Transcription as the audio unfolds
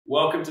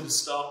Welcome to the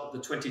start of the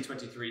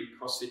 2023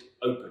 CrossFit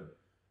Open.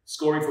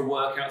 Scoring for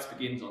workouts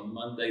begins on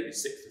Monday, the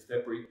 6th of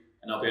February,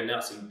 and I'll be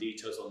announcing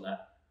details on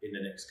that in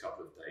the next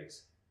couple of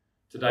days.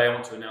 Today, I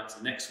want to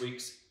announce next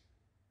week's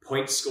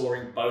point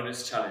scoring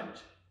bonus challenge.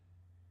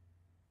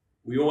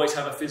 We always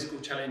have a physical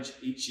challenge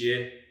each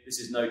year. This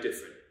is no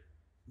different.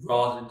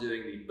 Rather than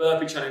doing the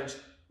burpee challenge,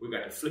 we're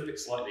going to flip it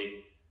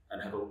slightly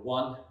and have a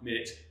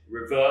 1-minute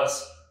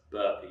reverse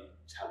burpee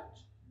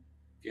challenge.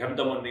 If you haven't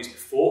done one of these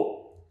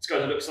before, it's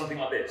going to look something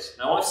like this.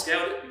 Now, I've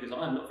scaled it because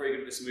I'm not very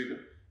good at this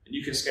movement, and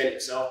you can scale it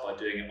yourself by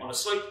doing it on a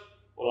slope,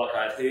 or like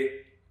I have here,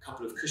 a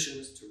couple of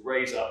cushions to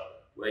raise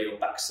up where your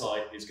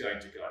backside is going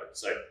to go.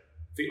 So,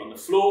 feet on the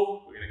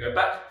floor, we're going to go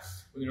back,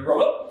 we're going to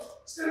roll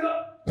up, stand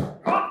up,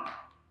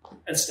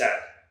 and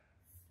stand.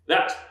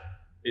 That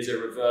is a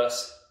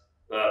reverse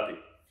burpee.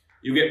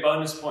 You'll get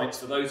bonus points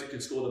for those that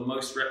can score the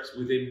most reps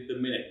within the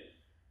minute.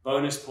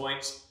 Bonus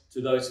points to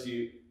those of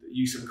you that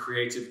use some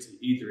creativity,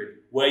 either in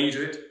where you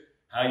do it,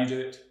 how you do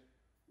it,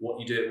 what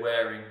you do it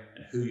wearing,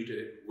 and who you do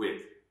it with.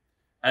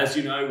 As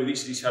you know, with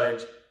each of these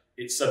challenges,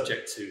 it's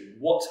subject to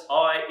what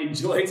I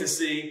enjoy to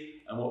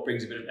see and what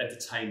brings a bit of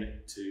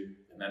entertainment to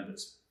the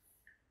members.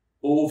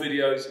 All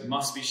videos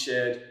must be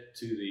shared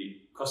to the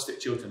CrossFit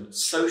Chiltern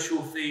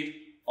social feed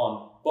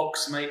on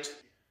BoxMate.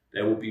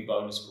 There will be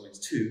bonus points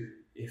too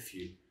if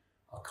you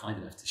are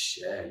kind enough to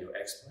share your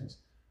exploits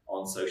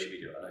on social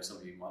media. I know some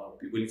of you might not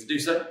be willing to do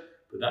so,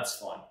 but that's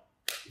fine.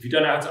 If you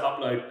don't know how to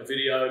upload a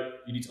video,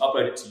 you need to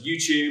upload it to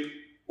YouTube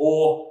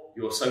or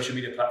your social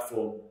media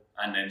platform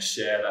and then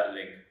share that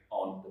link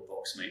on the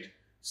BoxMate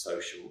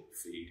social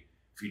feed.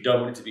 If you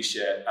don't want it to be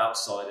shared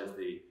outside of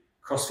the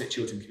CrossFit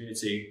Chiltern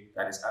community,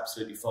 that is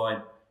absolutely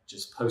fine.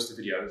 Just post the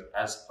video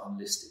as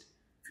unlisted.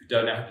 If you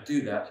don't know how to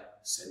do that,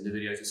 send the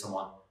video to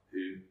someone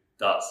who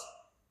does.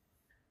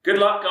 Good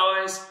luck,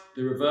 guys.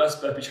 The reverse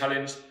burpee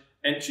challenge.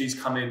 Entries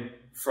come in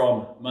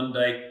from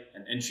Monday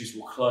and entries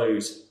will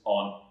close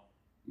on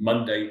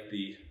Monday,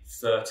 the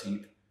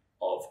 13th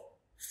of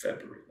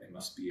February. They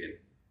must be in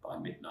by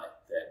midnight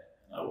then.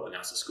 And I will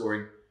announce the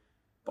scoring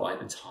by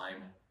the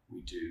time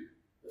we do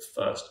the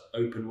first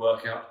open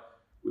workout,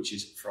 which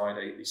is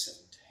Friday the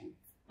 17th.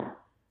 If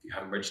you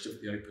haven't registered for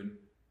the Open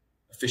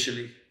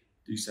officially,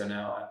 do so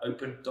now at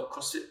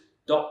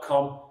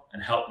open.crossfit.com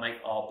and help make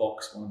our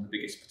box one of the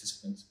biggest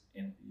participants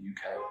in the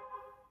UK.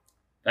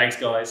 Thanks,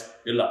 guys.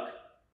 Good luck.